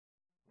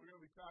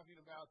talking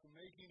about the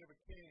making of a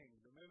king,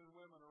 the men and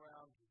women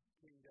around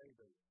King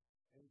David,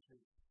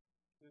 ancient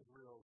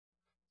Israel's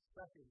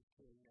second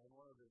king and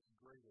one of its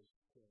greatest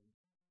kings.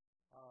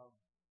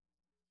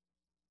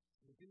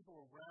 The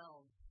people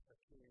around a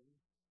king,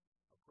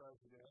 a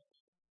president,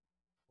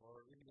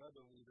 or any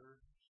other leader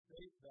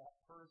shape that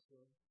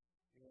person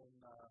in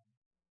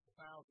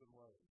 1,000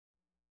 ways.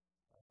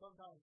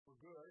 Sometimes for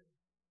good,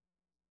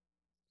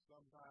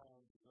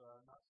 sometimes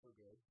not so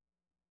good.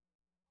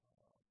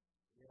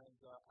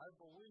 I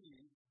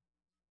believe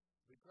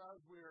because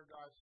we are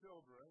God's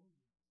children,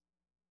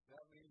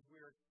 that means we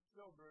are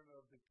children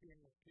of the King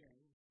of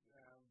Kings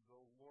and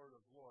the Lord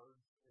of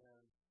Lords,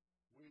 and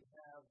we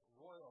have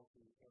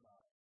royalty in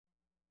us.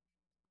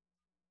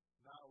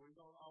 Now, we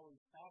don't always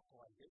act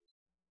like it,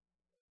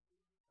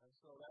 and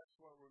so that's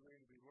what we're going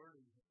to be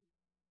learning,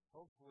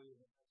 hopefully, in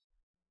the next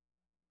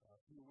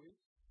few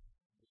weeks,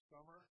 this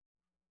summer,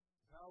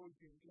 how we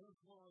can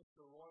influence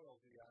the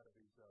royalty out of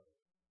each other.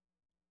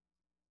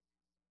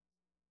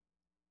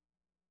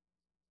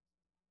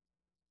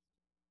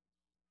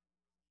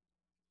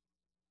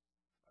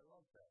 I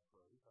love that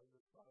phrase. I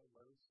just thought I'd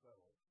let it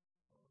settle.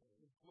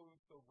 Influence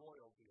the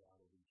royalty out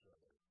of each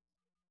other.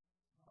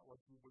 Not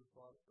what you would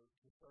thought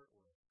to start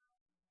with.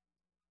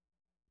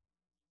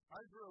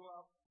 I grew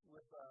up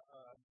with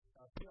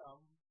a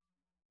hymn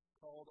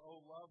called "Oh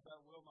Love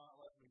That Will Not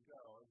Let Me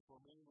Go," and for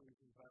many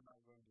reasons I'm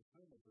not going to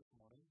sing it this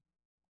morning,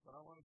 but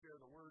I want to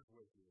share the words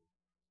with you.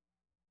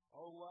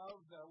 Oh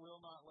love that will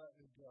not let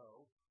me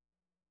go,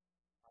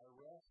 I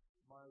rest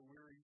my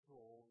weary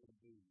soul in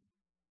thee.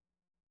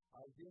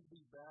 I give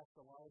thee back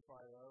the life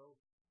I owe,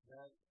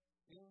 that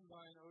in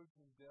thine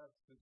ocean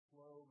depths its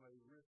flow may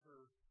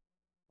richer,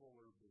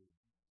 fuller be.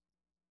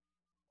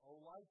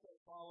 O light that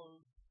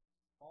follows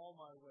all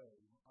my way,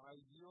 I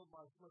yield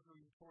my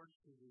flickering torch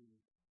to thee.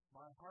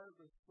 My heart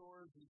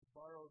restores its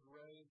borrowed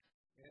ray,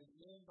 and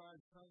in thy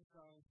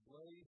sunshine's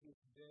blaze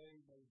its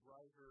day may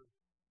brighter,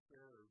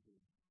 fairer be.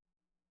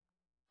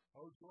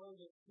 O joy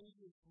that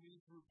seeketh me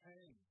through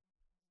pain,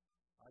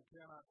 I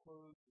cannot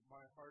close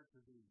my heart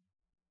to thee.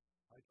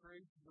 I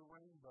trace the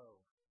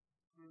rainbow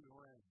through the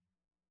rain,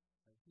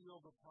 and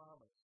feel the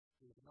promise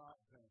is not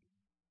vain,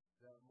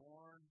 that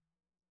morn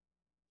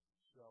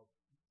shall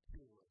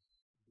tearless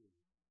be.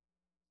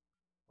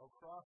 O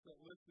cross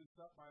that lifteth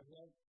up my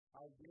head,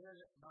 I dare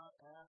not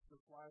ask to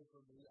fly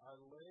from thee. I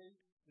lay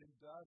in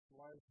dust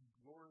life's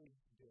glory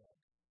dead,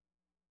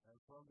 and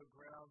from the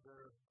ground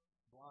there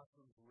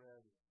blossoms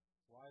red,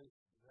 life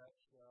that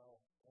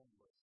shall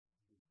endless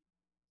be.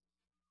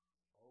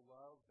 O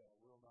love that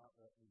will not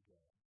let me go.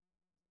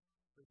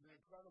 There's an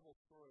incredible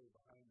story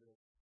behind this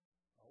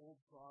old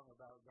song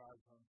about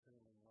God's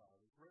unfailing love.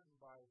 It's written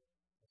by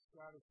a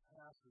Scottish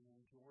pastor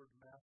named George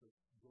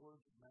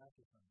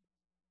Matheson.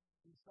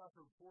 He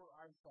suffered poor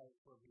eyesight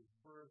from his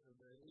birth, and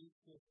at age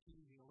 15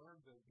 he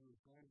learned that he was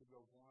going to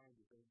go blind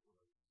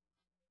eventually.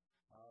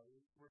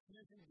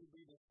 Refusing to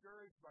be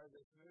discouraged by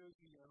this news,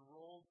 he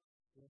enrolled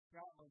in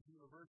Scotland's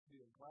University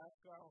of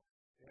Glasgow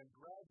and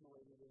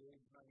graduated at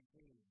age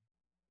 19.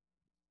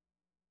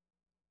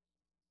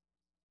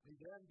 He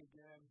then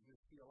began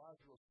his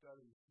theological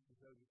studies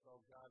because he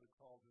felt God had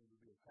called him to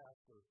be a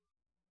pastor.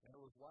 And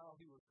it was while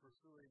he was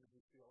pursuing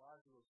his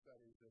theological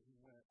studies that he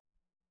went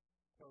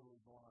totally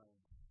blind.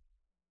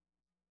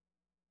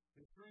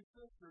 His three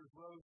sisters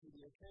rose to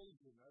the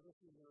occasion. Now, this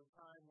was at a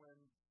time when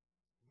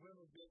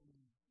women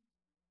didn't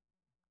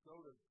go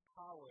to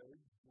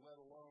college, let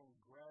alone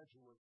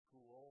graduate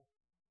school.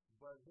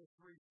 But his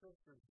three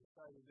sisters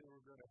decided they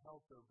were going to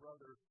help their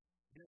brother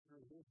get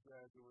through his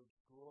graduate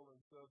school,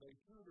 and so they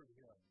tutored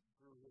him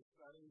through his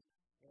studies,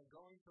 and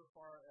going so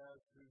far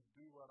as to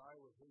do what I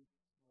would hate,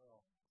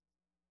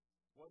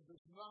 what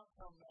does not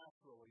come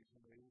naturally to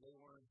me. They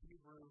learned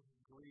Hebrew,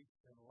 Greek,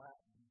 and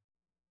Latin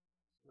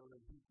so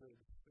that he could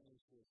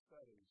finish his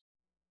studies,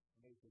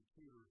 and they could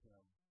tutor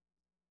him.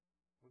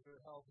 With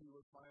their help, he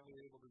was finally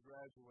able to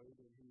graduate,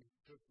 and he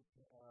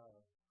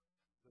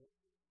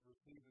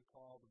received a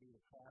call to be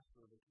the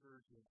pastor of a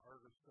church in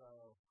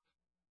Argyll,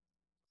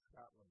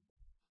 Scotland.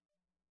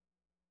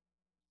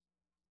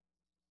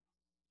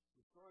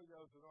 The story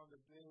goes that on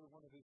the day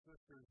one of his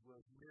sisters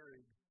was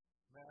married,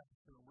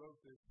 Matheson wrote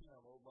this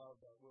hymn, "O Love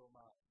That Will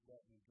Not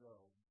Let Me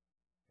Go."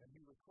 And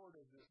he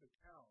recorded this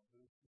account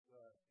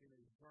in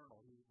his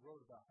journal. He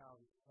wrote about how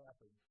this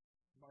happened.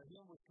 My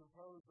hymn was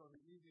composed on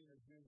the evening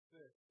of June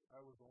 6th. I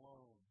was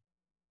alone.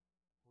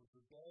 It was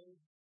the day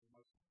of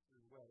my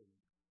sister's wedding.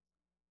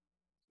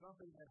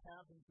 Something had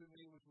happened to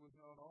me which was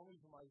known only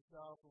to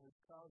myself and which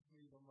caused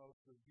me the most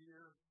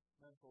severe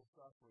mental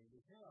suffering.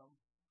 The hymn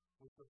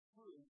was the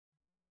fruit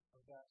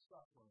of that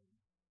suffering.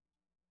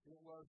 It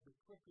was the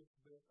quickest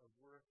bit of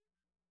work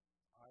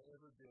I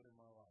ever did in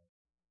my life.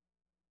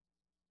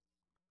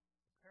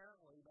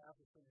 Apparently,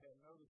 Matheson had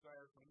no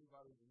desire for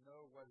anybody to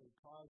know what had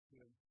caused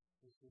him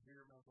this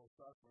severe mental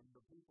suffering.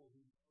 The people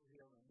who knew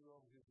him and knew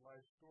of his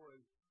life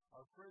story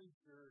are pretty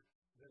sure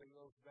that it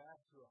goes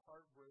back to a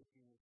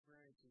heartbreaking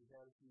experience he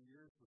had a few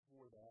years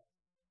before that.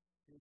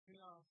 His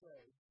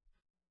fiancée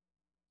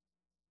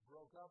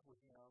broke love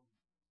with him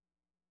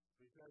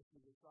because she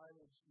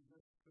decided she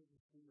just couldn't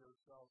see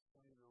herself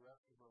spending the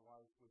rest of her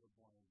life with a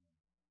blind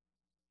man.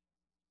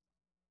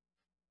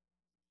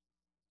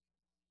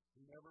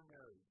 He never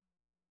married.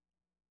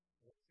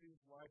 It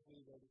seems likely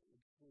that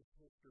his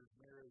sister's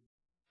marriage,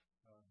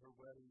 her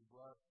wedding,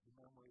 brought the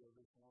memory of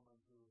this woman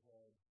who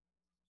had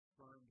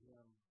spurned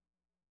him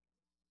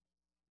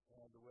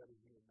and the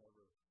wedding he had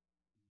never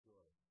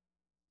enjoyed.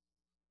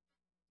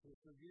 His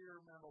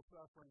severe mental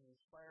suffering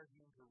inspired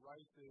him to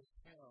write this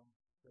hymn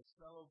that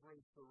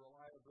celebrates the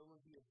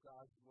reliability of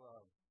God's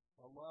love,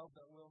 a love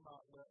that will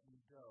not let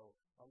me go,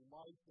 a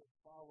light that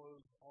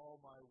follows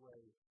all my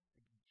way,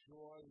 a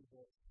joy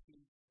that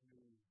keeps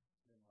me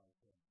in my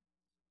pain.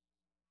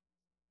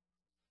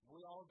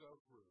 We all go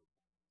through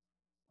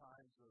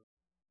times of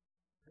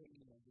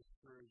pain and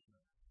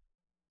discouragement.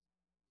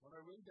 When I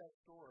read that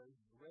story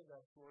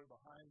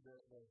behind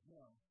the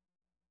hymn,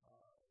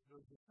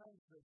 there's a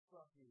sense that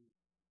struck me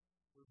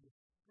was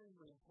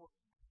extremely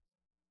important.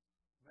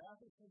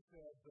 Matheson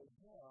said the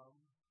hymn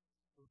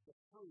was the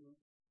fruit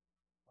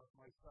of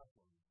my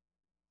suffering.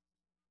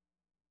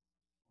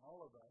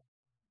 All of us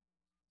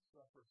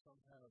suffer some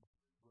kind of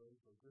break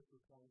or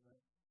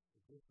disappointment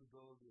or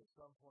disability at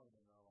some point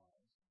in our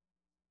lives.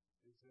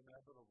 It's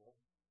inevitable.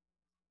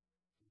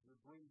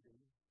 You're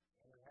breathing,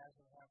 and it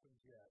hasn't happened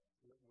yet.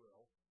 It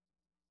will.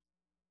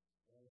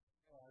 And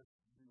as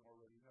you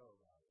already know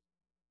about it.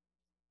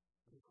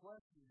 The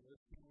question is,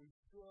 can we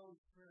still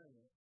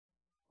experience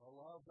a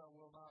love that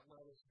will not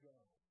let us go?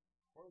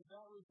 Or is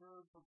that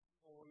reserved for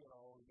people, in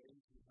the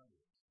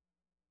 1800s?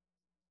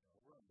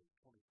 We're in the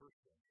 21st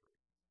century.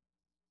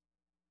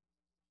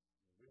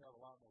 We have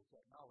a lot more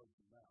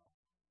technology now.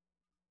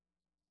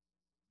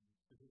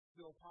 Is it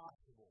still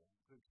possible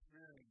to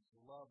experience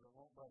a love that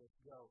won't let us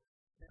go?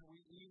 Can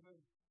we be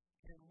the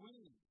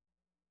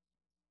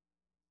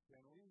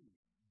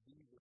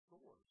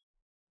source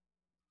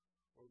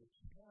or the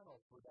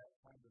channel for that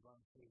kind of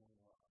unfailing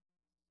love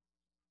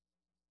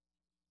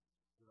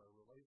in our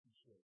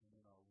relationships and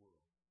in our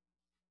world?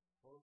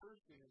 Well, the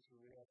first answer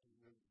we have to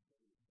give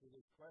to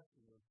this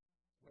question of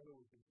whether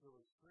we can still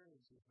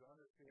experience is to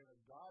understand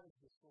that God is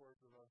the source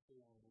of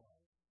unfailing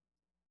love.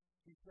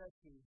 He sets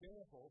the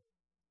example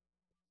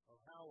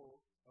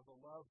of a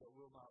love that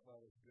will not let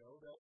us go.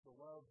 That's the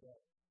love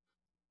that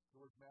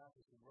George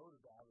Matheson wrote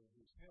about in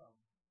his hymn.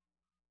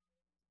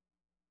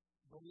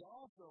 But he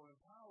also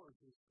empowers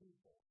his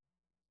people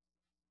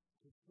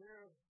to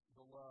share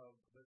the love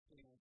that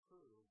stands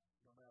true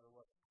no matter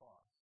what the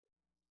cost.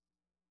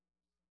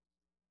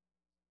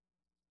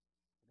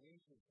 An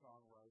ancient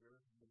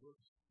songwriter in the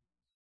books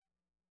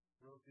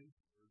wrote these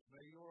words,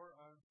 "May your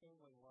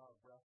unfailing love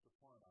rest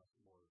upon us,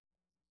 Lord,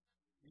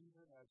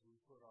 even as we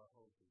put our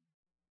hope in you."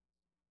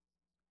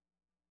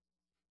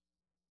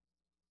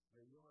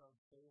 May your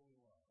unfailing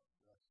love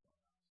rest on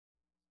us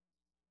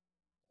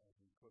as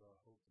we put our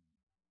hope in you.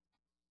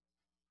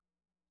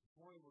 This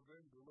morning we're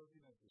going to be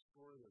looking at the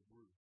story of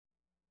Ruth.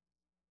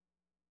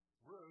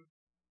 Ruth,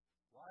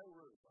 why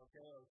Ruth?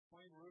 Okay, I'll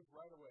explain Ruth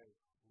right away.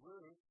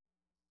 Ruth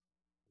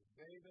is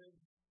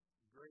David's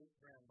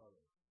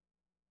great-grandmother.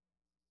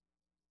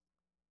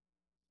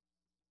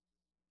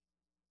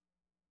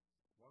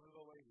 One of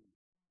the ladies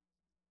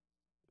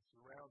that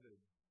surrounded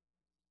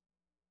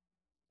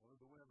one of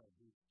the women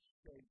who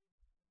shaped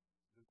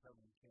the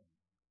coming king,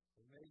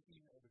 the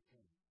making of a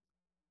king.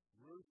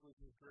 Ruth was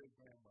his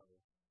great-grandmother.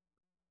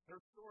 Her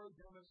story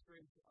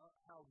demonstrates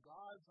how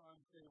God's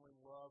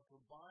unfailing love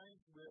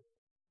combines with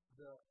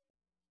the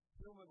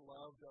human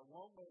love that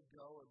won't let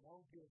go and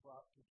won't give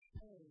up to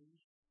change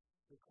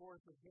the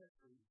course of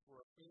history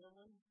for a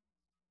family,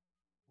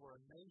 for a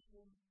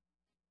nation,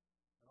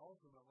 and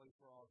ultimately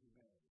for all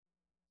humanity.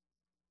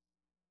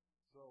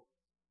 So,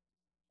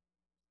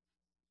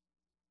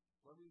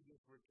 let me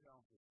just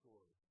recount the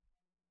story.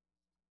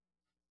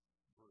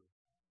 Ruth.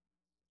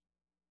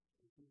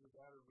 If you would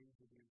rather read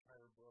the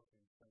entire book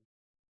and think,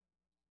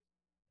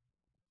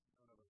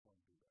 none of us want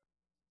to do that.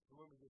 So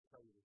let me just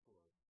tell you the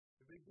story.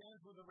 It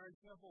begins with a very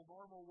simple,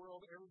 normal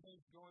world.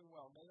 Everything's going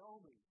well.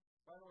 Naomi.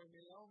 By the way,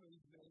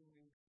 Naomi's name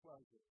means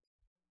pleasant.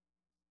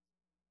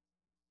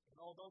 And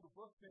although the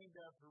book's named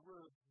after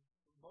Ruth,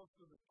 most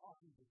of the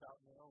talking is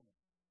about Naomi.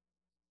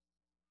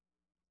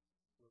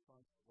 We'll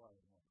find out why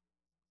in a moment.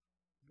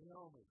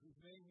 Naomi, whose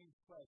name means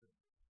pleasant,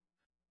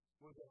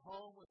 was at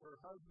home with her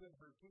husband,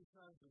 her two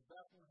sons in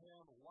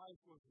Bethlehem.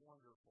 Life was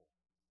wonderful.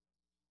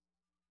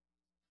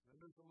 Then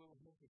there's a little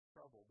hint of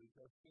trouble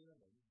because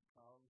famine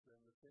comes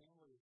and the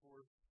family is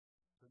forced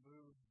to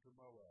move to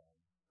Moab,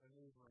 a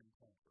neighboring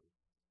country.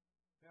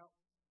 Now,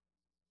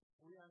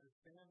 we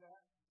understand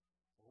that.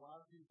 A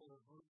lot of people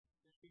have moved to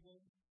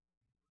Michigan.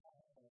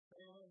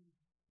 Famine,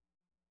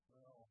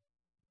 well,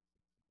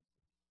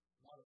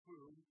 a lot of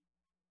food,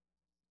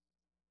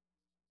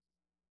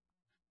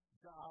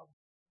 jobs.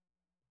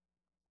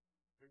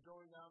 They're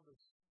going down to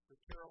the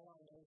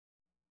Carolinas,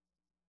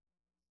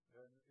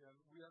 and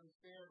we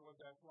understand what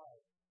that's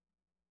like.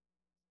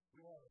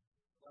 We have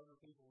other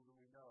people that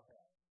we know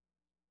have.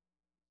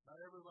 Not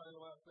everybody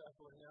left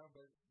Bethlehem,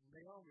 but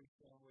Naomi's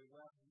family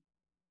left,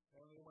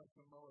 and they went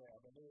to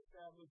Moab, and they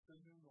established a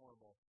new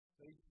normal.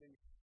 They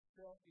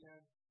set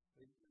in,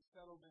 they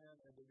settled in,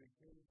 and they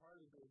became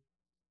part of the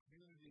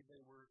community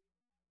they were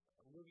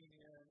living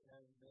in,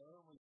 and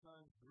Naomi's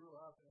sons grew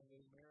up, and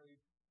they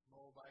married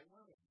Moabite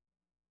women.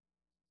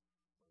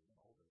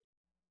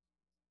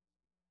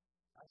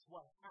 That's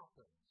what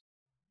happens.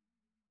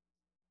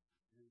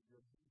 You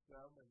meet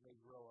them, and they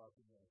grow up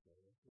in that way.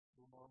 It's just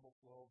the normal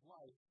flow of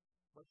life.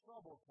 But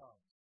trouble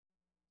comes,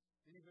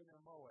 even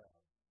in Moab.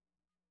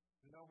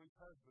 Naomi's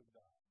husband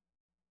died,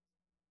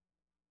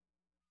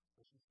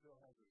 but she still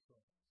has her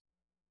sons.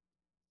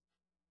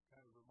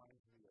 Kind of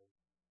reminds me of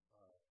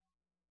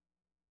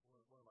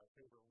one of my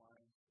favorite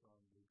lines from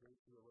the great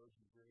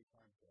theologian Jerry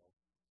Seinfeld.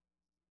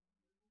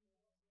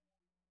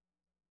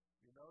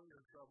 You know you're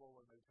in trouble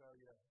when they tell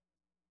you, at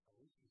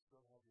least you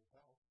still have your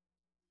health.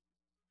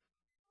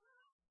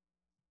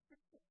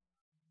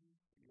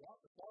 Yeah,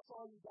 but that's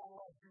all you got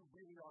left. You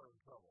really are in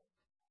trouble.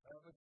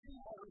 But she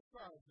had her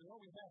sons.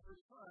 Naomi had her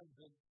sons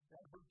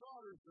and her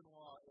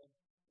daughters-in-law. And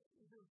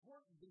it was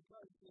important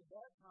because in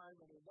that time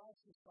and in that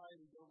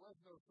society, there was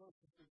no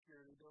Social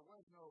Security. There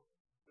was no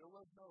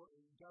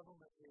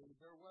government aid.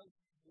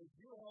 If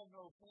you had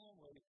no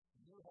family,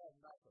 you had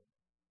nothing.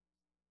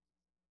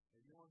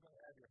 And you weren't going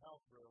to have your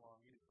house very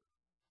long either.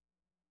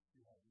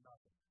 You had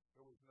nothing.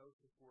 There was no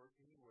support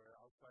anywhere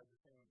outside the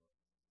family.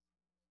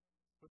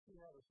 But she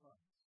had her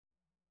sons.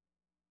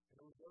 And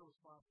it was their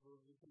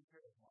responsibility to take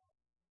care of mom.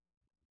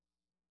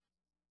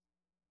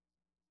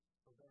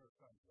 So then her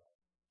sons died.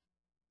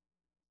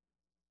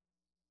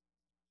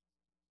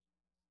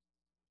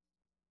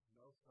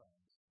 No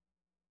sons.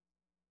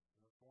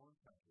 In a foreign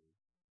country.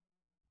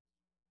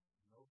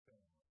 No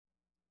family.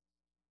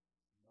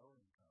 No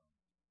income.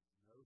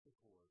 No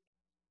support.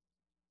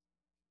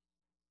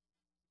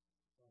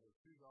 And her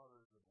two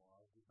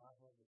daughters-in-law did not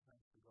have the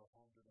chance to go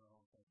home to their own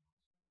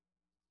families.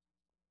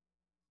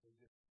 They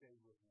just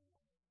stayed with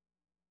Naomi.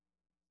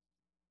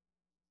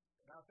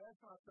 Now, if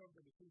that's not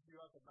something to keep you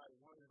up at night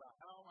worrying about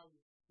how am I,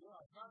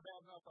 it's not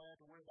bad enough I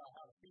have to worry about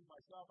how to feed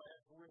myself, I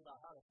have to worry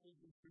about how to feed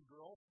these two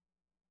girls.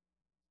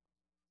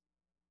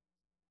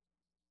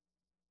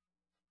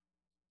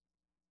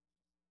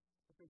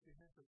 But there's a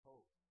hint of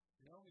hope.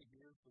 Naomi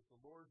hears that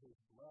the Lord has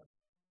blessed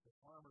the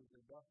farmers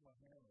in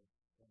Bethlehem,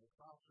 and the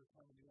crops are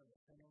coming in,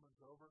 the famine's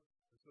over,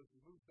 and so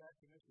she moves back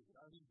to Michigan.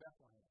 I mean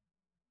Bethlehem.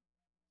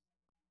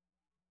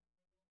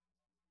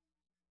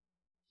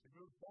 She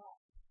moves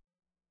back.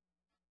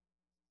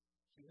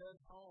 She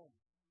heads home.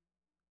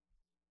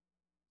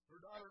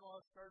 Her daughter-in-law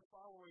starts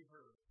following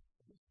her.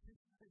 She's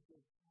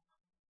thinking,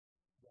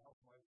 well,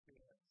 my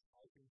chance.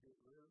 I can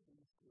get rid of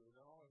these two.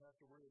 I don't have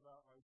to worry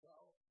about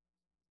myself.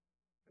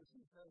 And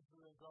she says to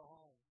them, go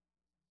home.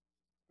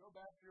 Go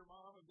back to your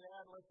mom and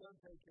dad. Let them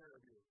take care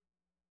of you.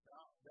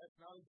 Now, that's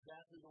not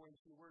exactly the way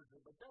she words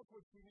it, but that's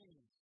what she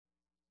means.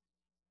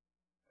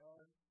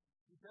 And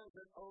she says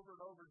it over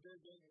and over,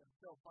 digging,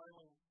 until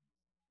finally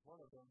one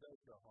of them does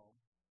go home.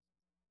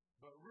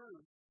 But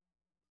Ruth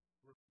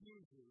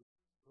refuses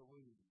to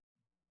leave.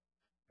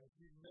 And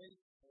she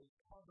makes a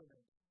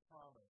covenant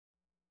promise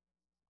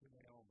to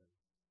Naomi.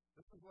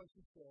 This is what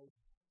she says,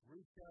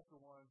 Ruth chapter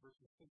 1,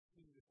 verses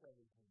 16 to 17.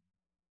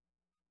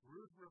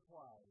 Ruth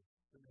replies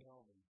to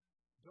Naomi,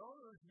 don't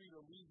urge me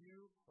to leave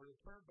you or to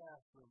turn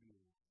back from you.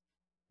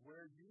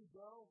 Where you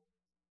go,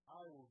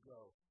 I will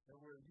go. And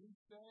where you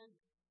stay,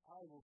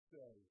 I will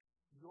stay.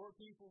 Your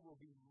people will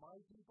be my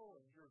people,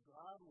 and your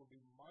God will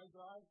be my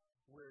God.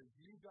 Where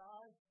you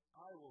die,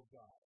 I will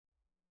die.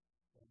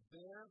 And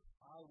there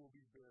I will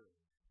be buried.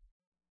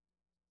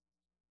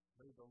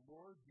 May the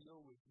Lord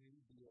deal with me,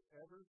 be it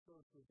ever so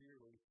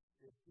severely,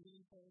 if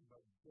anything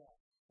but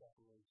death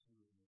separates you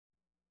and me.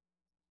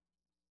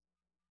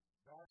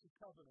 That's a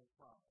covenant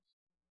promise.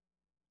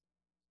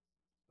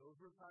 Those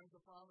were kinds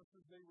of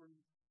promises they were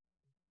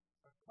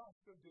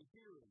accustomed to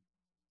hearing.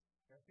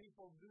 And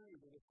people knew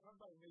that if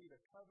somebody made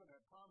a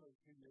covenant promise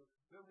to you,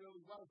 there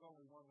really was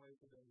only one way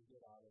for them to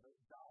get out of it,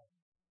 dying.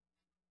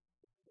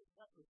 They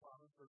kept the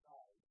promise or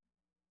died.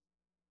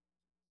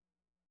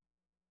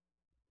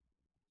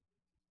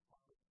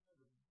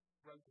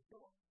 Right to kill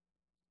them.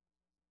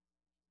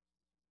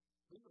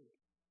 Legally.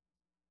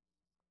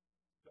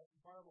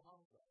 Justifiable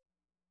homicide.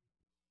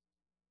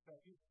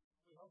 That people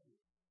really help you.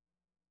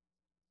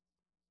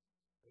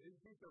 They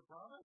didn't keep their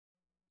promise?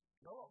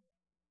 Kill them.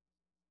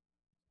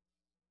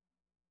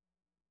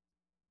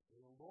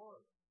 The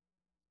Lord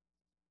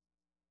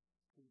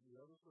keep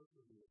the other person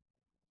of you.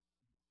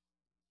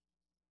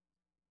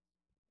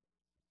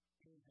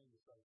 Anything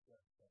besides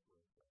death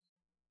separates us.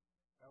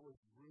 That was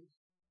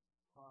Ruth's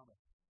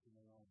promise to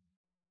Naomi.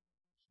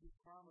 She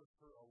promised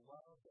her a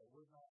love that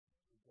would not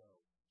let her go.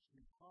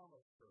 She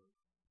promised her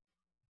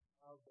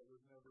love that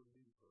would never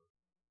leave her,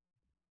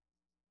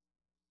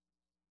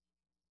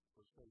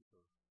 forsake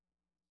her.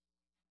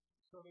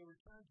 So they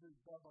return to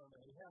Bethlehem,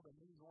 and they have a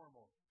new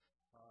normal.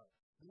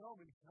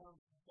 Naomi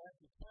comes back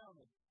to town,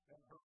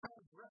 and her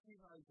friends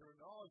recognize her,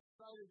 and all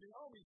excited.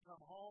 Naomi's come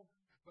home,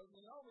 but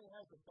Naomi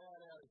has a bad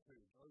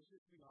attitude. Let's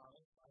just be honest.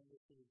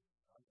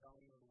 I'm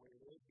telling you the way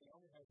it is.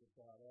 Naomi has a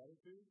bad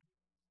attitude.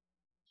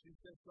 She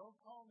says, don't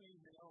call me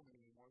Naomi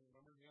anymore.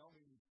 Remember,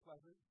 Naomi means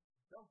pleasant.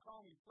 Don't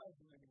call me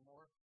pleasant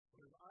anymore,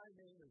 because my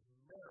name is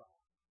Mara.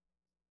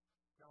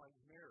 Kind of like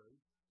Mary,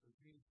 which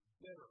means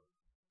bitter.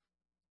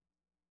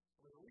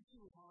 I mean, at least she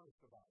was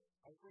honest about it.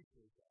 I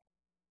appreciate that.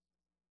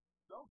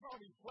 Don't call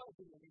me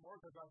pleasant anymore,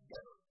 because I'm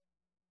bitter.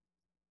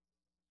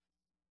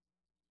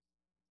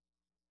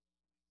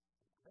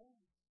 Okay.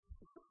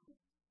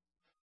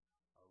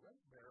 All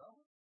right, Mara.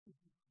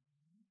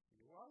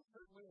 You are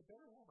certainly a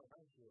bitter woman,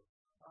 aren't you?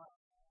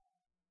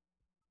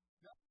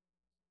 Now,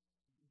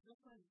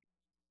 just think,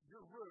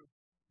 you're Ruth.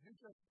 You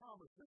just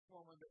promised this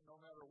woman that no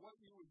matter what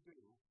you would do,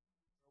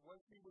 or what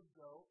she would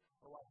go,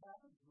 or what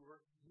happened to her,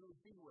 you would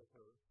be with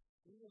her.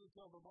 Even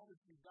until the moment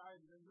she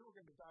died, and then you were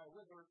going to die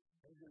with her,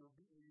 and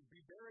you'd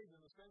be buried in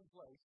the same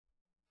place.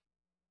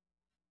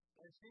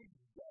 And she's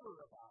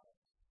bitter about it.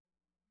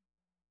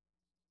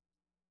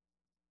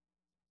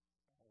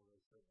 I don't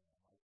really say that.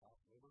 I like top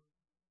liver.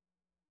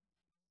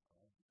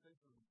 I like to say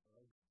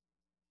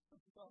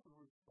stop and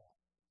root spot.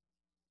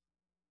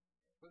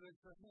 But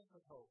it's a hint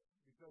of hope,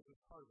 because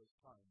it's harvest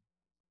time.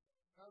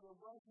 Now, there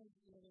wasn't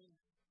any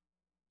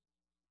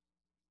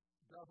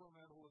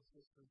governmental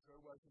assistance,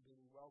 there wasn't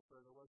any welfare,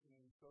 there wasn't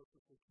any social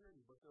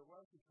security, but there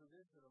was a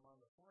tradition among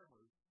the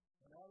farmers,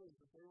 and that is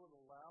that they would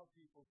allow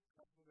people to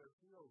come to their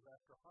fields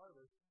after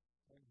harvest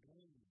and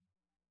glean.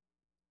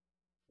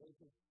 They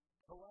could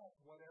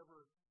collect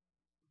whatever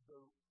the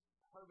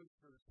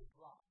harvesters had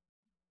dropped.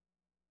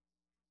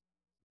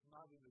 It's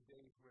not in the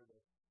days where the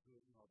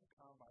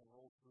combine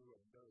rolled through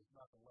and there was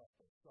nothing left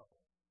but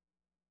stubble.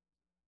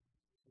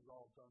 This is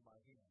all done by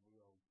hand.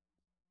 We'll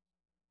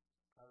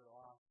cut it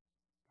off,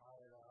 tie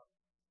it up,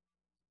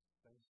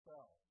 things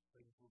fell,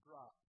 things were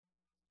dropped.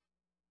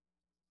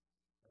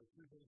 There are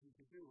two things you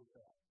could do with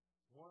that.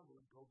 One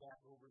was go back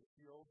over the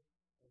field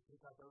and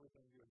pick up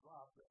everything you had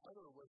dropped. The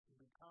other was to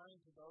be kind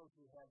to those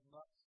who had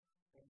nuts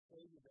and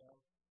say to them,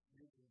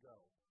 you can go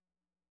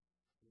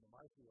into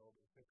my field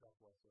and pick up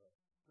what's there.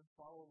 Just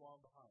follow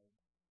along behind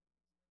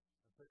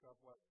and pick up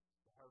what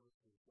the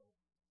harvesters go.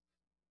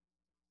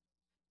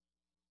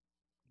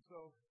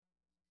 So,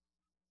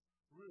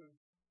 Ruth,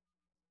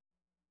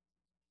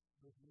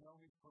 with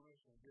Naomi's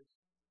permission,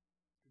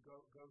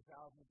 goes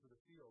out into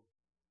the field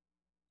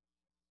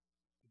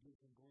to do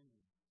some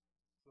gleaning,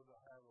 so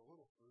they'll have a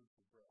little food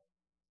for bread,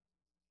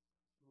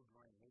 a little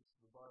grain. It's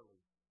the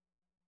barley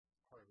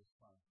harvest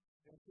time.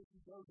 And so she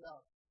goes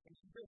out, and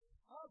she just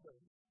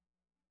happens,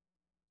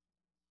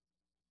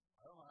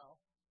 I don't know how,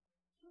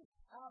 she just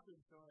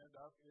happens to end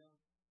up in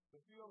the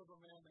field of a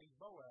man named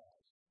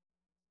Boaz.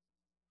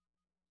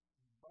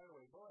 By the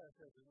way, Boaz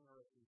has an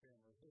interesting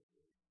family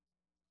history.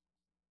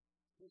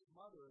 His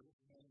mother's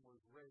name was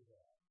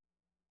Rahab.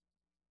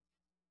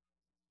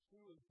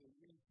 She was the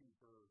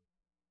innkeeper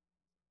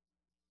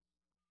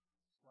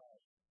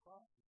 /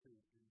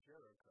 prostitute in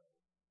Jericho.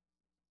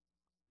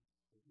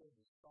 He had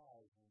the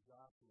spies when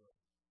Joshua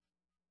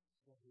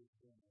sent his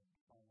family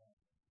to find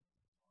out.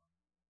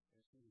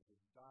 And she was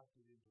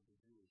adopted into the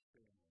Jewish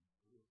family,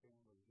 the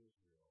family of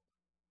Israel.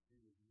 He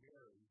was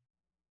married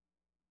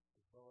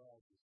to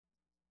Boaz's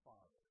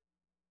father.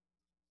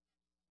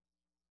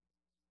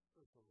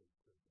 That's a little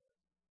good there.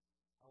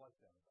 I like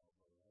that about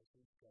Boaz.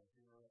 He's got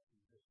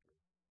interesting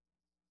history.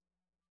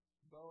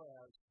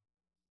 Boaz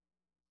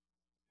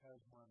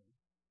has money.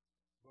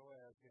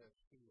 Boaz has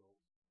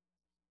fields.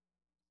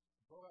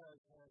 Boaz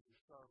has a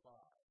sharp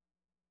eye.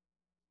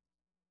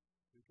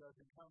 Because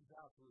he comes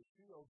out to his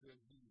field and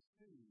he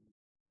sees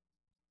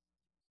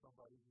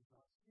somebody he's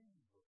not seen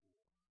before.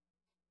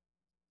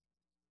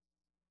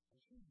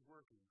 And she's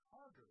working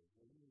harder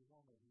than any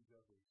woman he's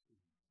ever seen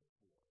before.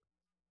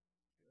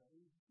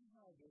 She's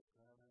not just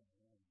running around.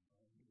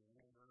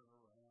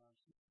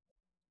 She's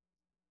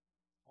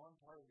on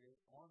target,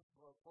 on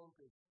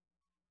focus,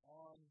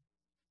 on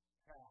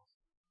task.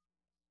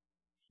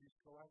 She's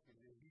collecting,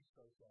 and he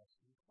starts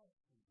asking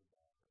questions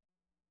about her.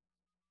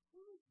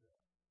 Who is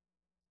that?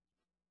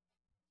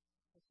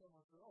 And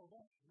someone said, oh,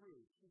 that's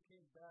Ruth. She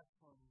came back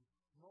from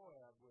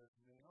Moab with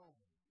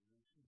Naomi.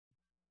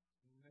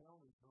 And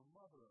Naomi's her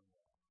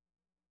mother-in-law.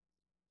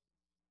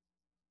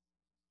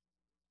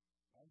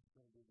 I'm just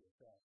going to give you a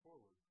fast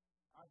forward.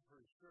 I'm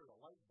pretty sure the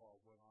light bulb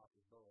went off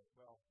as though,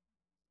 well,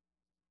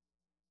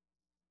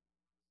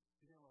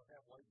 he didn't really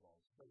have light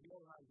bulbs, but he had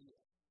an idea.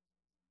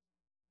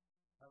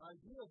 An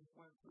idea just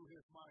went through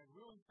his mind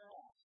really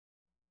fast.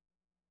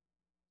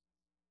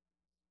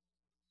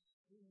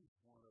 She's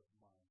one of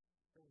my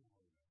family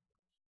members.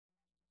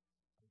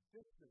 A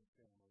distant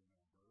family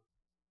member,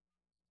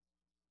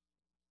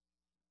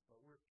 but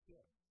we're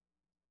kids.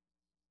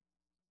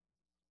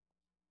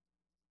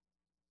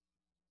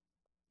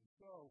 And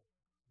so,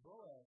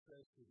 Boaz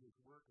says to his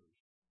workers,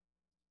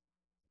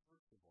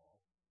 first of all,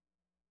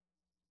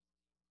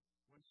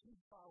 when she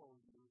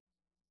follows you,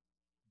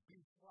 be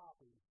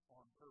sloppy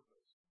on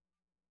purpose.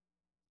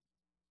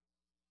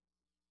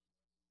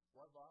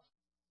 What, boss?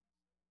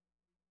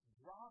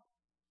 Drop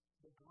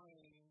the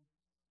grain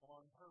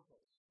on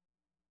purpose.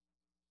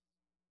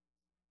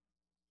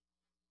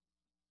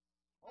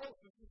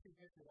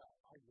 Check it out.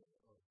 I get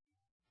it.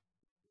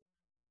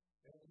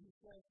 And he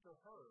says to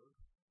her,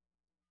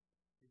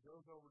 he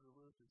goes over to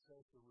Ruth and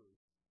says to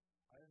Ruth,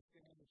 I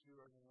understand that you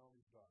are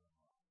Naomi's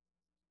daughter-in-law.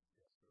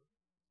 Yes, sir.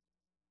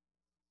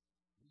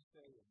 You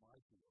stay in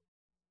my field.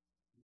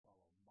 You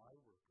follow my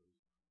workers.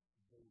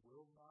 They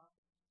will not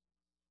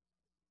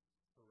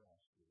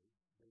harass you.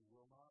 They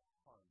will not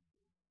harm you.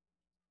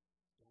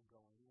 Don't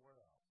go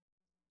anywhere else.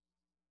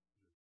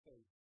 You're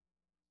safe in my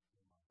field.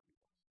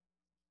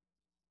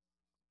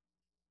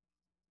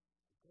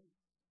 Okay.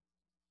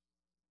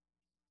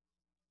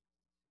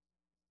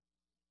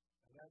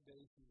 And that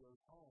day she goes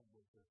home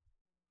with a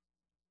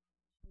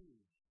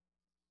huge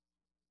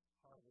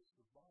harvest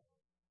of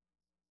barley.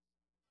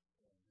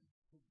 And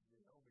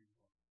Naomi,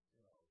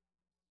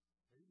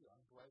 maybe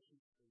I'm glad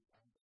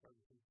I'm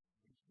starting to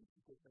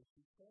because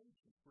she's saying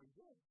she's pretty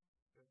good.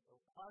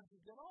 And how'd you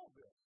get all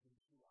this?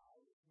 And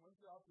I went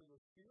out to the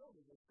field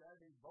and this guy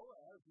named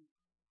Boaz.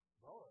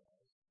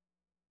 Boaz?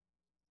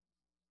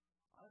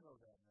 I know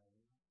that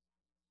name.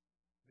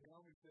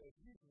 Naomi said,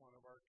 he's one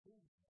of our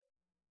kinsmen.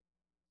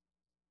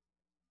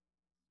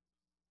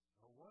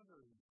 No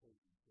wonder he's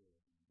taking care of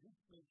you. You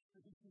think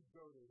you should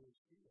go to his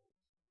field.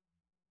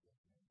 Yes,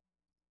 ma'am.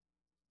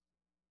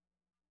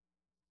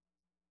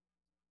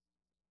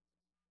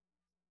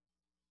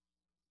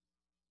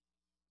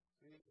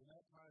 See, in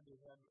that time they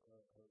had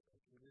a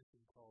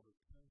tradition called a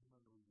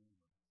kinsman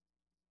redeemer.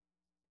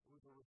 It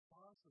was a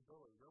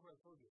responsibility. Remember I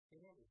told you, if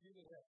you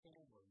didn't have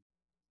family,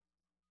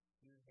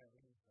 you didn't have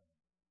anything.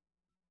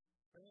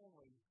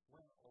 Family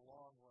went a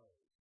long way.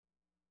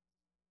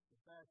 In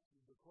fact,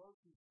 the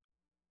closest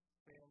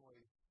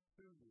family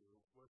to you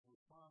was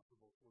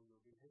responsible for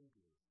your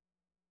behavior,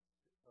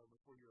 for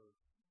your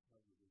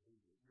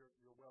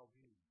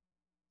well-being.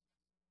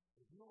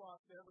 If you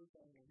lost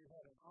everything and you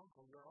had an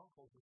uncle, your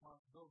uncle's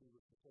responsibility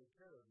was to take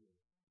care of you.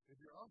 If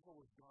your uncle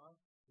was gone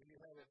and you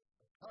had a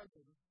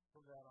cousin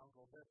from that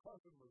uncle, that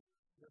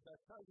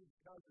cousin's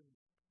cousin,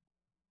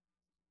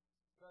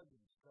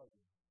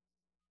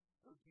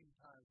 13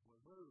 times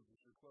removed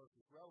as your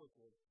closest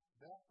relative,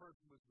 that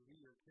person was to be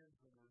your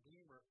kinsman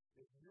redeemer.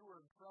 If you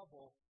were in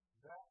trouble,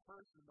 that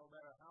person, no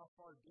matter how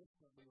far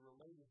distantly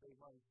related they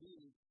might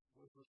be,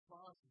 was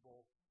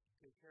responsible to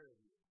take care of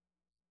you.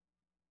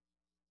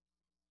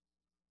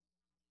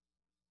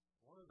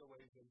 One of the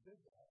ways they did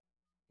that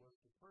was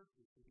to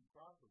purchase any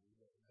property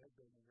that had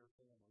been in your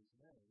family's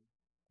name,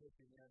 take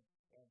it in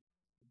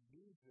and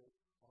use it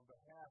on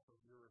behalf of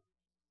your,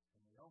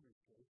 in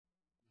Naomi's case,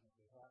 on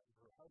behalf of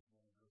her husband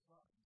and her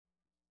sons.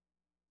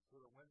 So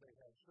that when they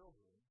had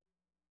children,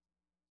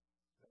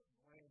 that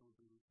land would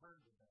be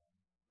returned to them,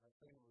 that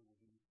family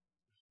would be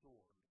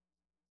restored,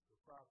 the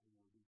property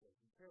would be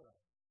taken care of.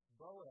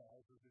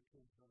 Boaz was a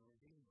kinsman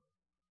redeemer.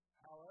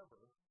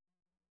 However,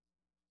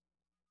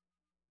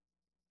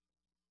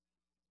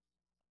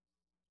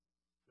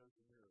 there's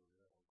a mirror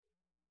there.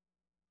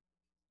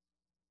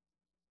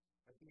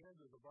 At the end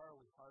of the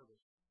barley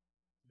harvest,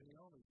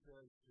 Naomi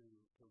says to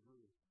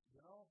Ruth,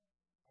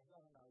 I've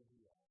got an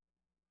idea.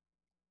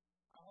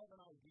 I have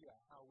an idea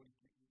how we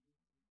can.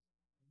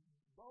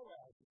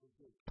 Boaz is a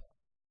good guy.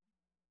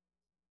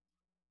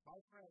 My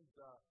friends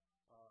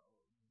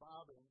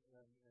Bob and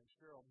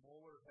Cheryl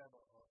Moeller have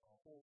a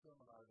whole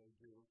seminar they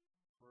do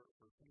for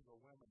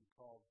single women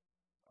called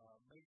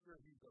Make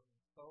Sure He's a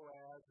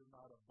Boaz and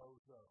Not a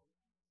Bozo.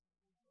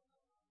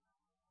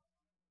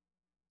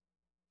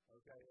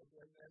 Okay,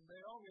 and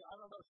Naomi, I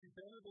don't know if she's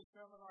been to this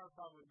seminar,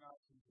 probably not,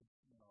 since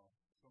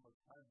so much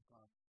time's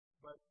gone.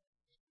 But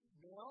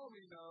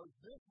Naomi knows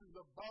this is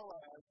a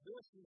Boaz,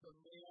 this is a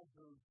man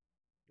who's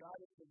got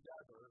it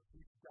together.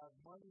 He's got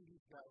money,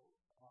 he's got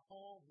a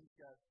home,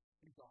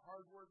 he's a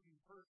hardworking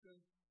person,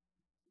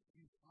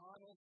 he's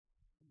honest,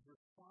 he's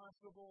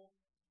responsible.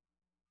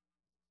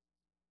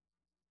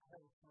 I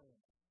have a plan.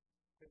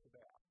 Take a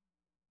bath.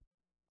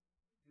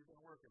 You've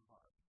been working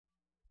hard.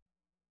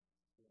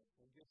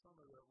 And get some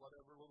of the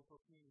whatever little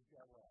protein you've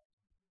got left.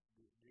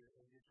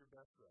 And get your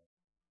best rest.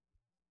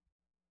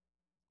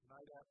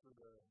 Night after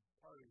the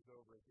party's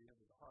over at the end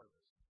of the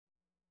harvest,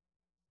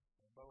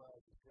 and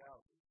Boaz is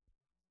drowsy.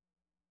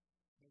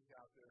 Sneak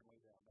out there and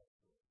lay down next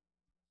to it.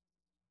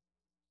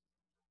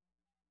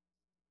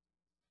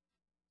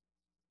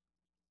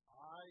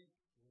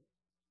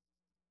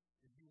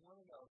 If you want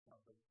to know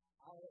something,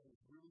 I have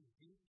this really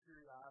deep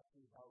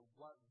curiosity about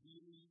what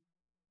really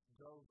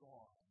goes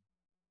on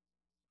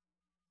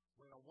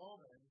when a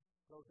woman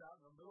goes out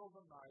in the middle of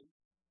the night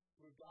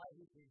to a guy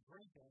who's been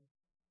drinking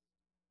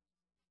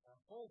and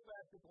pulls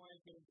back the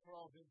blanket and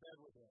crawls in bed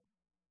with him.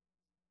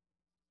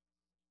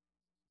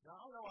 Now,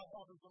 I know what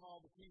happens on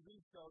all the TV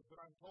shows, but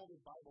I'm told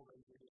in Bible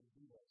days they didn't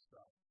do that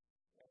stuff.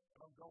 And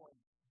I'm going,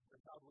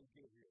 how do we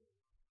get here?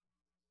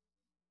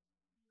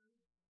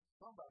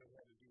 Somebody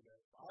had to do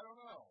that. I don't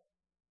know.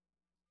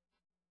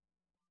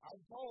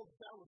 I'm told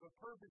that was a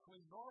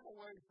perfectly normal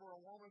way for a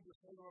woman to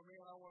say to a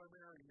man, I want to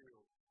marry you.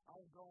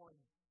 I'm going,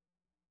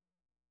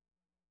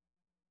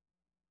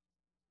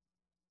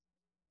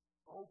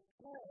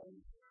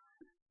 okay.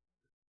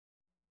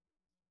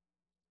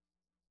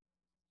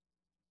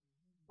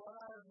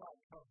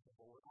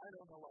 I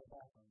don't know what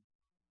happened.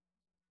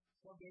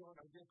 Someday when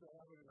I get to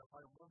heaven, and if I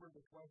remember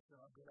the question,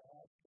 I'm going to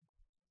ask him,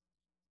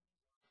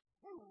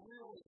 what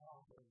really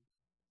happened?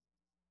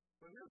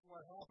 But here's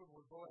what happened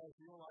when Boaz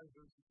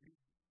realizes he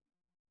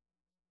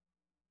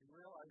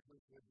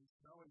realizes that he's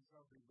smelling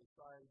something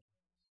besides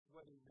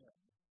sweaty men.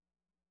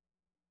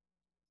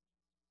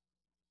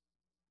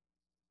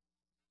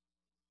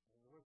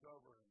 And he looks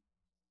over and,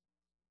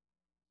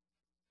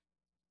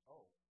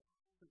 oh,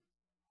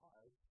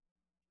 hi.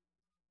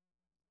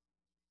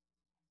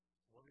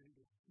 What are you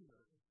doing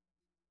here?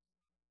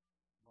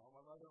 Well,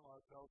 my mother-in-law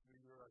tells me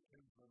you're a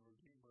kinsman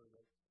redeemer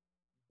and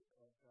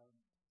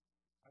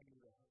I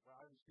need a,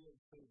 well, I was going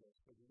to say this,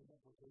 but the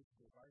implication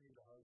is I need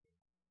a husband.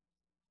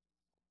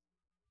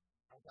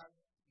 I got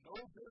no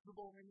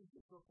visible means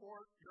to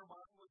support your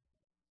mom.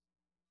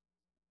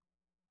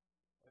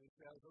 And he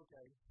says,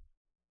 okay,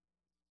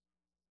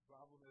 the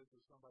problem is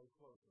there's somebody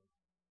closer.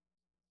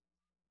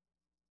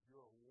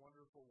 You're a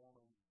wonderful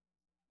woman.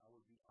 I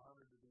would be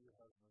honored to be your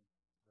husband,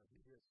 but he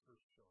gets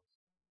first choice.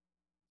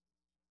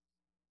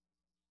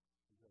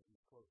 Because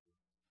he's closer.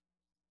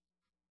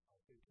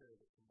 I'll take care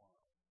of it tomorrow.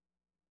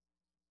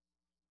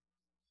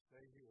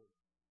 Stay here.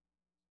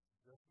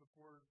 Just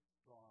before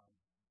dawn,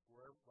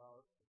 before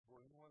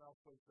anyone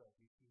else wakes up,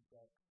 you see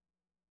back,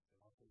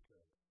 and I'll take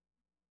care of it.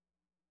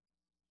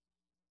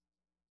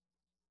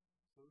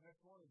 So the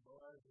next morning,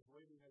 Boaz is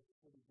waiting at the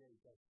city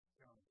gate, at the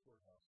county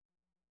courthouse.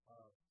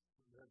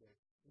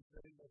 He's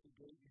sitting at the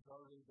gate. He's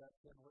already got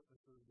 10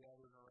 witnesses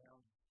gathered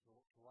around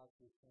to watch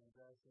this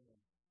transaction.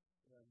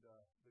 And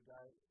the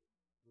guy,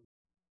 this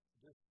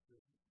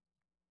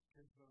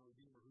kinsman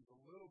redeemer, who's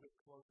a little bit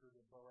closer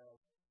than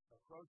Boaz,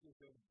 approaches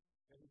him,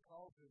 and he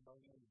calls him by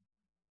name.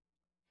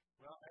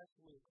 Well,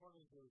 actually,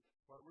 according to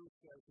what Ruth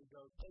says, he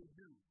goes, hey,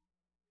 you.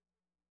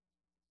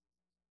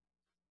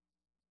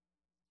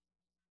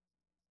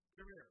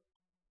 Come here.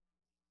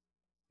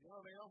 You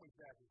know, Naomi's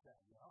back in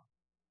town, yeah?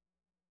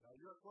 Now,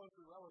 you're a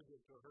closer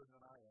relative to her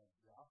than I am,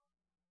 yeah?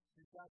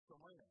 She's got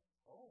some land.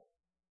 Oh.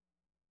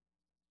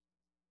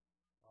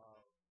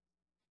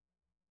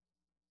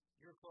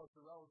 You're a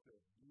closer relative.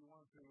 Do you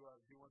want to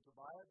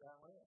buy it, that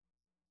land?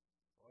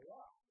 Well,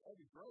 yeah, that'd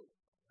be great.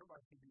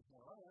 Everybody can use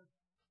more land.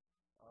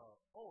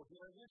 Did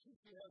I mention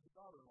she has a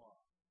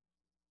daughter-in-law?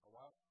 A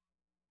what?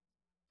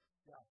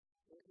 Yeah.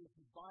 If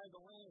you buy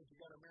the land, you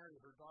got to marry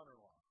her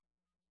daughter-in-law.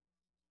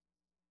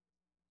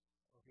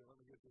 Okay, let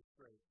me get this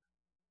straight.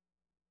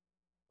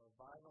 If I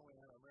buy the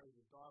land, I marry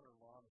the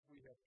daughter-in-law, and if we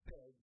have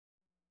kids,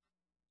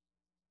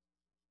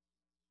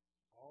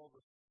 all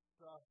the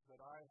stuff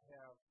that I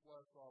have,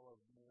 plus all of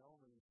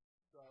Naomi's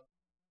stuff,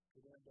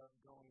 could end up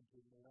going to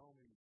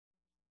Naomi's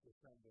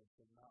descendants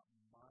and not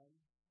mine.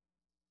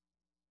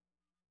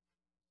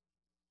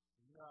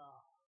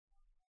 Nah,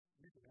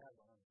 you can have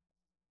the land.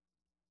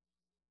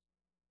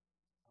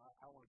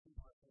 I want to keep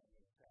my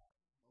family intact.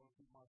 I want to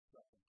keep my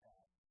stuff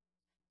intact.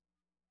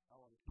 I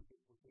want to keep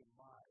it within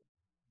mine.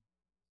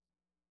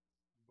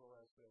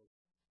 Boaz says,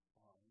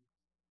 fine.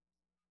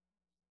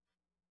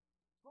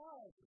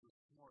 Boaz is a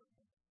smart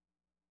man.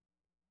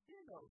 He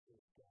knows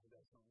this guy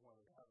doesn't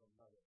want to have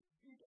another.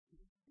 He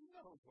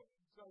knows it.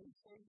 So he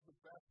saves the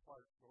best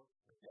part for it.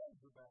 He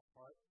saves the best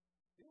part.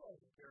 He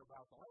doesn't care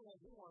about the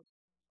land. He wants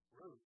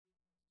Ruth.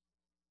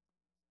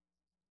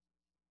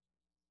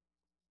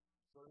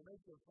 So they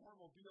make the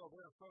formal deal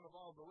there in front of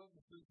all the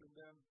witnesses, and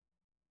then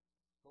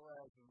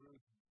Boaz and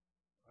Ruth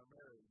are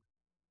married.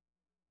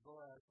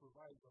 Boaz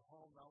provides a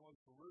home not only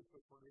for Ruth,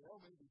 but for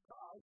Naomi,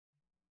 because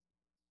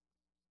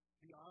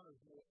he honors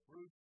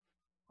Ruth's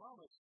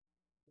promise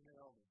to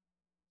Naomi.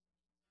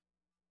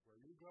 Where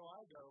you go,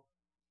 I go.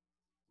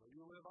 Where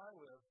you live, I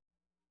live.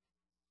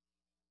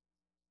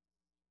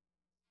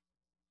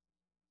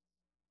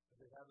 And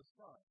they have a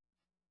son.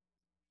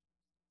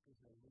 His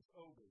name is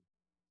Obed.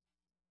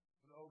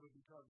 And Obed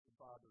becomes the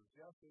father of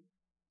Jesse,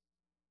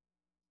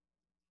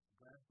 the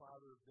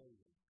grandfather of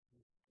David.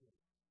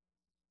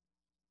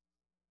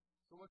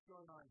 So what's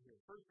going on here?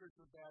 First, there's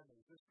some bad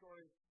news. This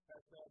story has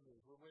bad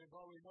news. Well, we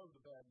already know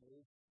the bad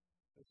news.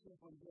 It's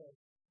simply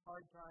this.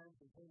 Hard times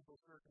and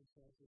painful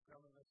circumstances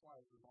come in this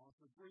life as long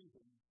as we're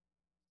breathing.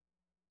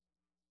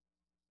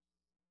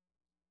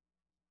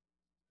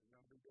 There's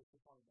going to be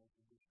disappointments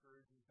and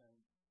discouraging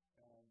things,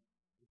 and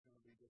there's going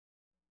to be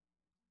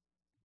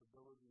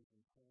disabilities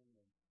and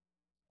pain, and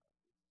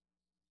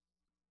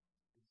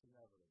it's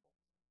inevitable.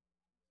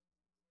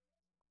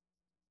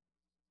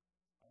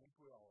 I think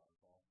we all are,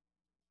 Paul.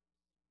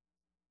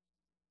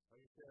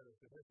 Like I said,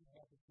 if it hasn't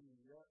happened to you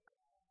yet,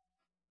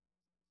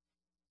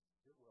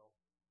 it will.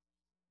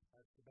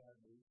 That's the bad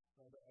news.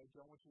 I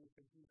don't want you to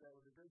confuse that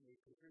with the good news,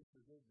 because here's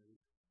the good news.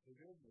 The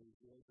good news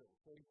is that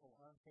faithful,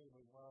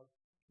 unfailing love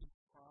keeps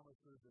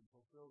promises and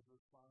fulfills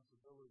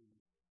responsibilities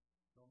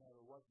no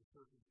matter what the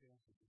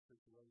circumstances or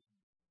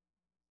situations.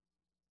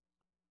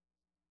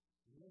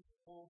 In this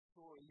whole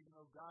story, even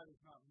though God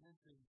is not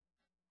mentioned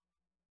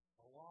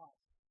a lot,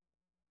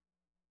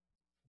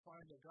 we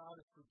find that God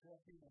is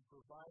protecting and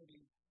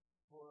providing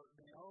for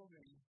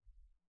Naomi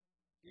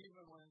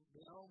Even when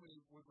Naomi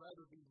would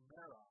rather be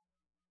Mara.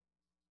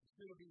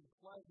 Instead of being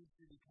pleasant,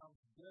 she becomes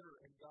bitter,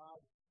 and God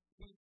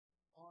keeps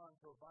on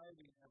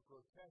providing and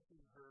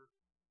protecting her,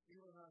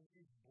 even when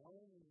she's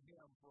blaming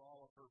him for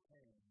all of her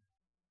pain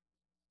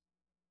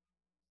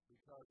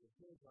because of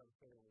his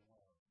unfailing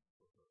love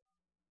for her.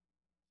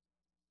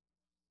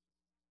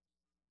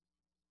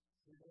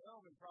 See,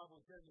 Naomi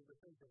probably tended to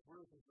think of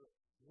Ruth as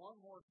one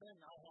more thing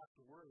I have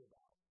to worry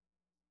about.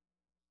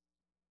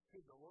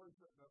 The Lord's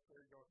sitting up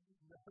there going,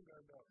 no.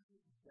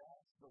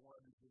 That's the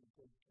one who's going to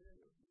take care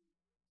of you.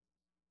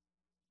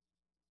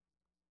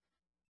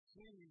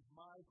 She's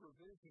my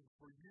provision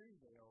for you,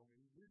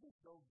 Naomi. You just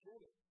don't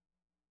get it.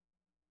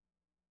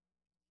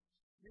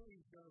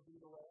 She's going to be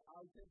the way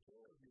I take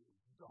care of you.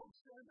 Don't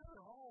send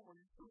her home or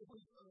you're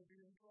really going to be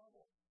in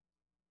trouble.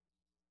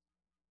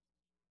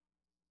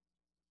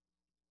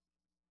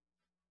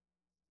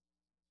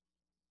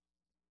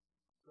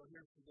 So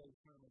here's today's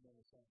sermon in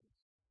a sentence.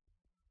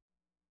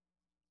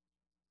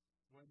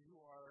 When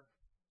you are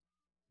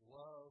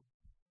loved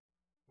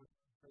with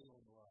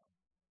unfailing love,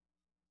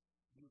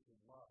 you can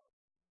love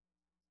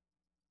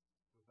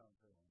with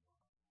unfailing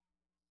love.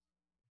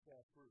 Just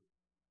ask Ruth.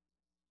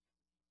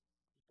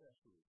 Just ask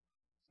Ruth.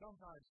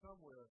 Sometime,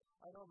 somewhere,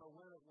 I don't know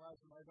when it was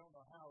and I don't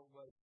know how it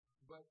was,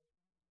 but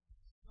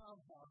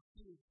somehow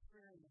she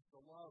experienced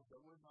a love that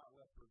would not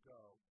let her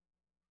go.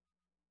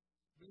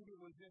 Maybe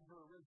it was in her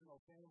original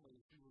family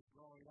as she was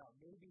growing up.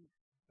 Maybe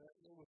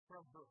it was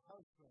from her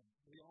husband,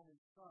 the only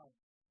son.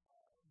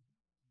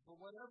 But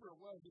whatever it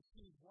was, it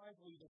seems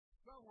likely that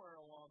somewhere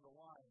along the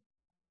line,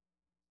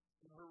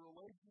 in her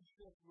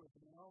relationship with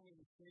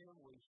Naomi's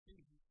family, she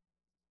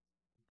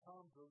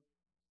come to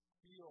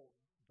feel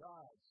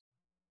God's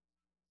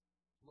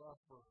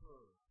love for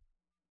her.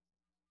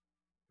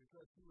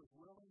 Because she was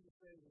willing to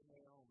say to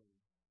Naomi,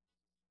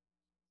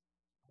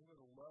 I'm going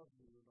to love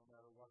you no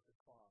matter what the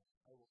cost.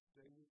 I will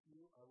stay with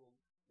you.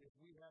 If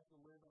we have to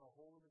live in a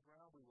hole in the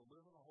ground, we will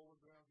live in a hole in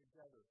the ground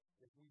together.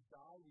 If we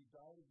die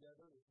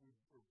together. If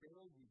we're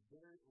buried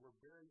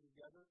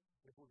together.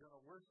 If we're going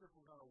to worship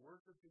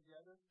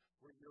together.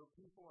 Where your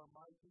people are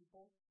my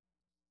people.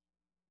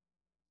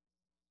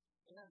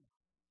 And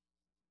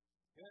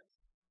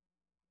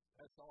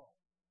that's all.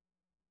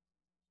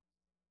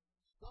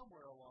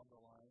 Somewhere along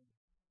the line,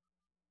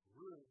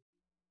 Ruth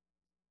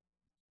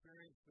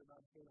experienced an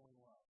unfailing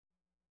love.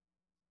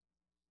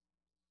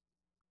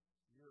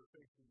 You're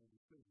facing a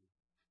decision.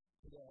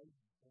 Today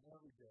and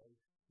every day,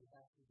 you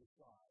have to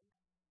decide.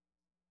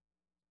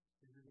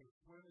 If you're going to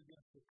swim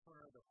against the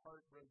current of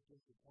heartbreak,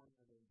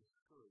 disappointment, and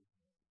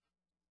discouragement,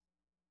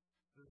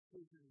 the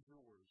decision is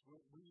yours.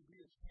 Will you be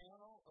a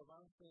channel of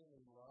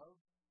unfailing love,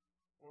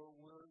 or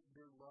will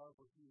your love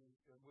refuse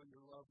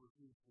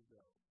to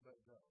go?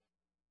 Let go.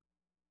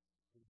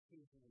 The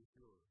decision is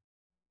yours.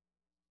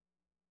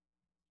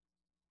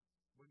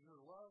 When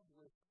you're loved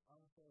with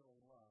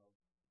unfailing love,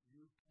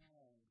 you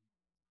can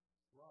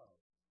love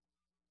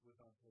with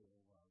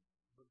unfailing love.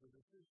 But the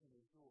decision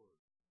is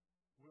yours.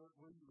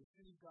 Will you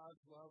receive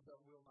God's love that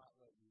will not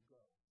let you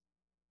go?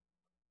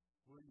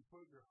 Will you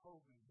put your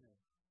hope in Him?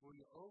 Will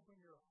you open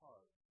your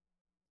heart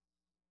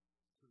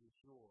to the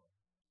joy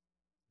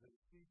that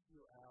seeks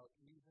you out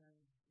even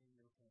in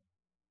your pain?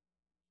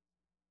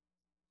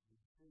 The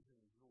decision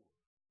is yours.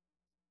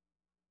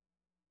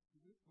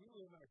 We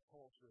live in a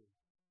culture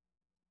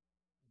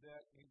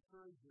that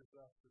encourages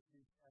us to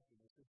seek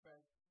happiness. In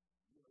fact,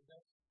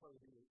 that's part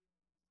of the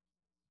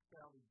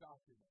founding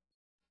documents.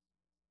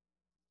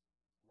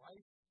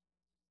 Life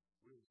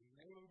is the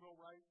inalienable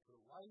right to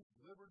life,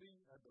 liberty,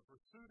 and the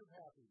pursuit of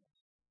happiness.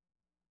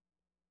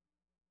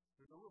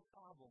 There's a real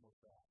problem with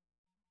that.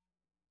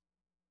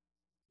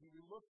 When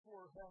we look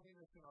for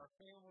happiness in our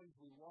families,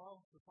 we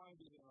long to find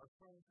it in our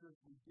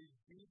friendships, we dig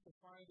deep to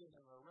find it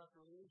in our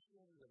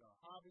recreation, in our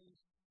hobbies.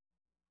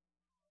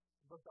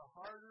 But the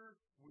harder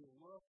we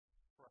look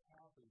for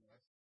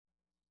happiness,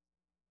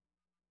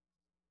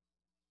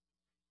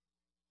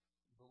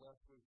 the less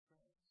we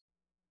experience.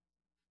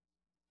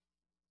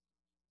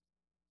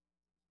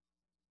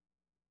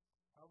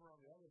 However,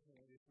 on the other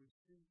hand, if we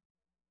seek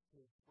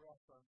to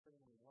express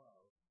unfailing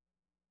love,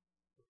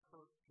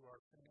 to our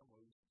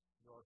families,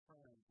 to our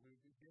friends, we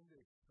begin to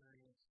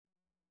experience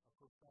a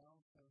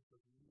profound sense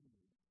of meaning.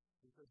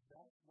 Because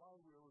that's why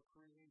we were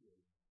created.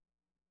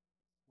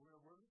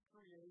 We're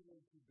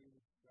created to be,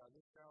 I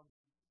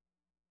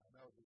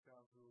know this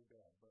sounds really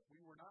bad, but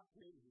we were not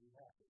created to be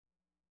happy.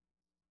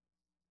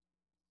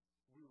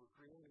 We were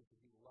created to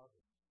be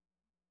loving.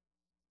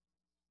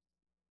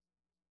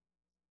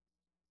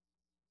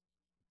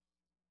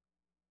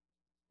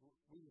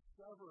 We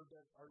discovered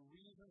that our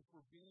reason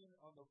for being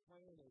on the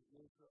planet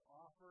is to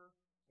offer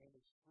and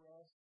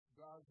express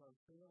God's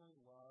unfailing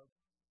love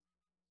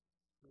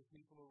to the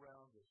people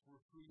around us.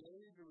 We're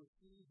created to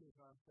receive His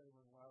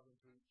unfailing love and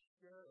to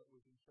share it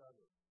with each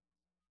other.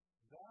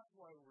 That's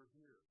why we're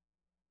here.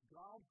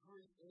 God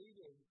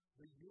created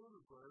the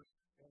universe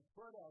and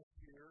put us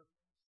here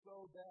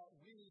so that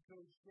we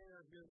could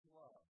share His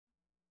love.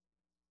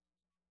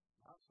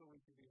 Not so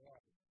we could be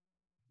happy.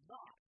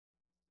 Not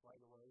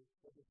right away,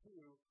 but the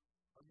two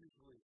are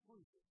mutually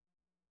exclusive.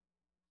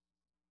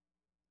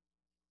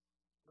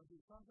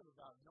 There's something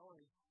about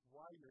knowing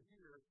why you're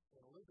here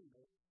and living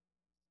it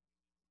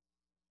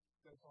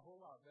that's a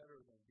whole lot better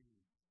than being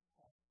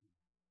happy.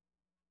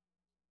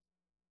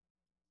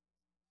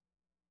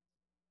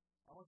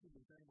 I want you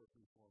to think with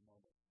me for a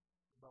moment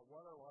about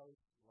what our life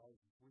is like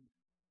if we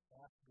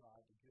ask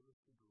God to give us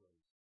the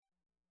grace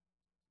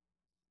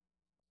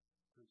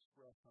to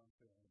express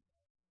unfailing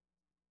love.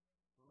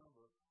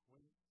 Remember,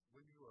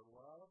 when you are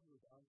loved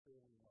with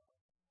unfailing love,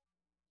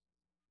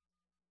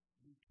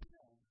 you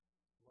can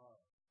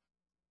love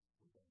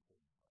with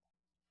unfailing love.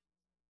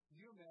 Can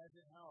you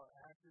imagine how our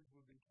actions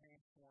would be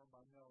transformed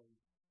by knowing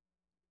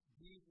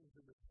deep into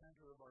the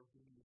center of our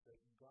being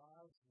that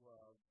God's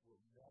love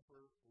will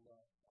never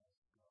let us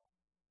go?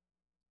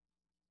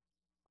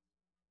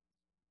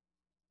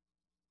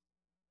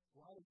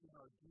 Why in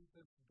our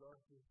deepest,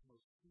 darkest,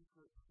 most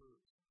secret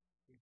hurts,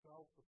 we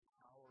felt the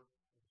power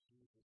of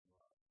Jesus'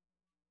 love?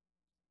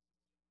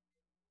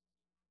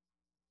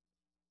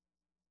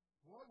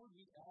 What would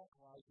we act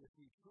like if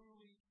we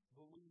truly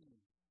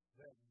believed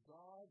that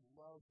God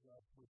loves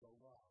us with a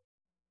love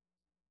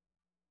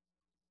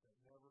that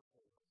never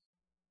fails,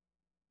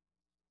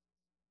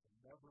 that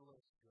never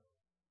lets go?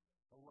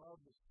 A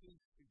love that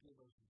seeks to give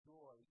us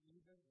joy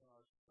even in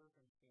our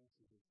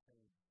circumstances of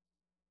pain.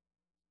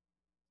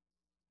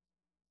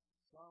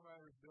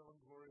 Songwriters Bill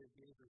and Gloria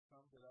Gaither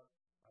summed it up.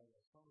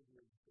 Some of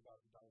you are just about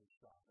to die of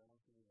shock. I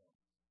want you to know.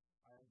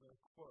 I am going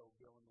to quote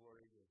Bill and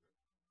Gloria Gaither.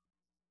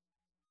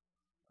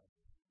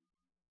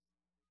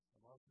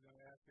 I'm also going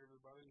to ask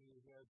everybody who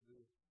has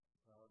the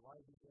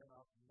live event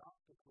up not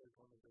to click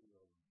on the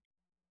video link.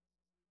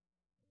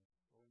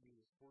 All we need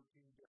is 14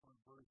 different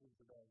versions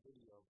of that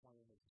video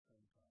playing at the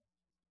same time.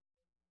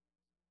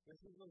 This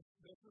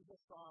is a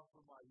song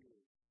from my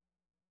youth.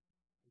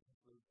 This is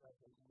the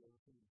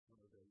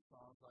one of the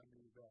songs I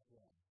knew back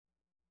then.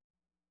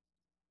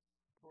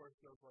 The chorus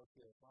goes like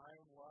this: I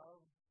am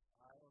loved,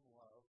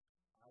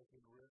 I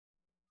can risk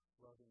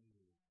loving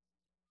you.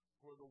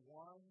 For the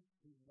one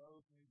who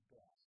knows me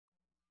best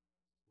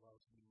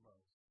loves me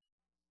most.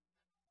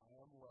 I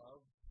am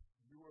loved,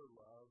 you are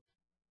loved.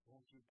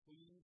 Won't you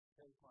please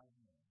take my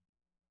hand?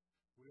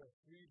 We are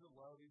free to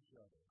love each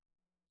other.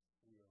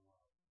 We are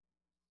loved.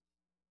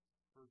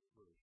 First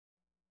verse.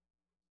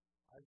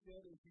 I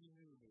said if you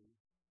knew me,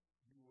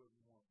 you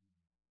wouldn't want me.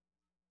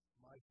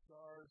 My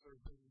scars are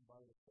hidden by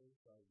the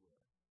face I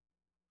wear.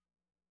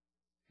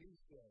 He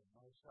said,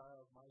 my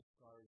child, my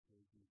scars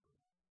go deeper.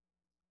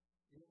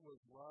 It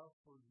was love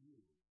for you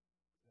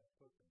that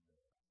put them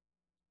there.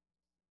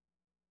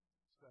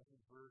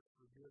 Second verse,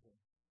 forgiven.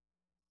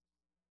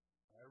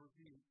 I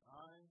repeat,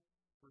 I'm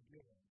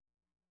forgiven.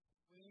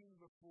 Clean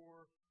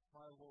before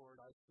my Lord,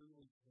 I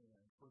truly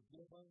stand.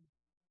 Forgiven,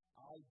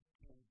 I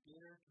can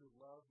dare to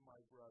love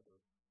my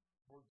brother.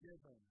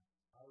 Forgiven,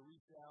 I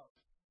reach out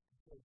to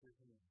take his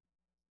hand.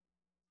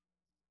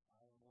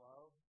 I am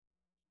loved.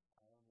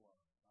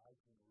 I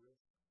can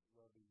risk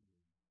loving you.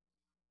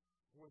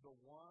 For the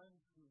one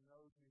who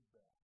knows me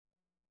best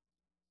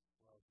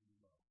loves me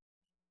most.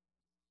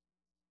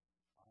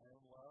 I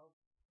am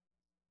loved.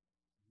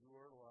 You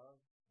are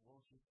loved.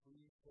 Won't you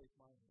please take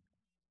my hand?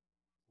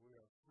 We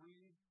are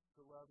free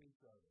to love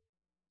each other.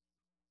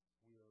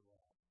 We are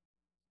loved.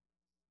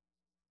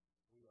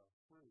 We are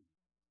free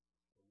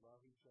to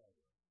love each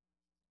other.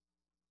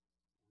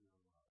 We are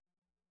loved.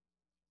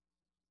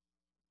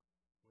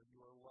 When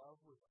you are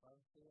loved with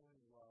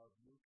unfailing love,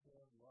 you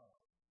can love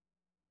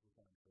with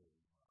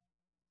unfailing love.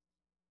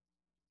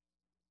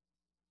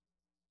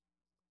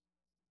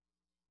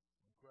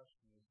 The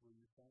question is, will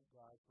you thank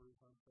God for his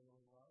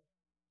unfailing love?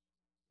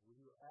 Will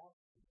you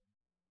ask him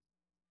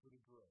for the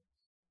grace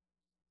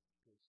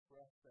to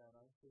express that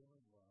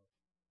unfailing love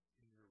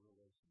in your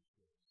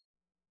relationships?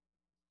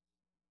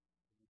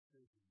 The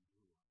decision is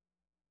yours.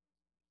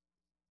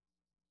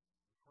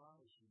 The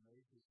promise you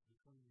make is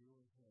between you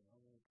and him. I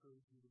want to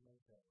encourage you to make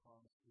that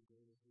promise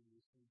today as we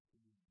receive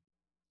communion.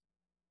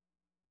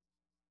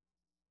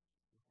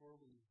 Before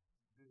we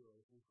do,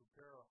 as we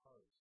prepare our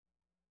hearts,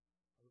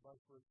 I would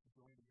like for us to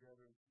join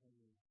together in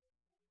singing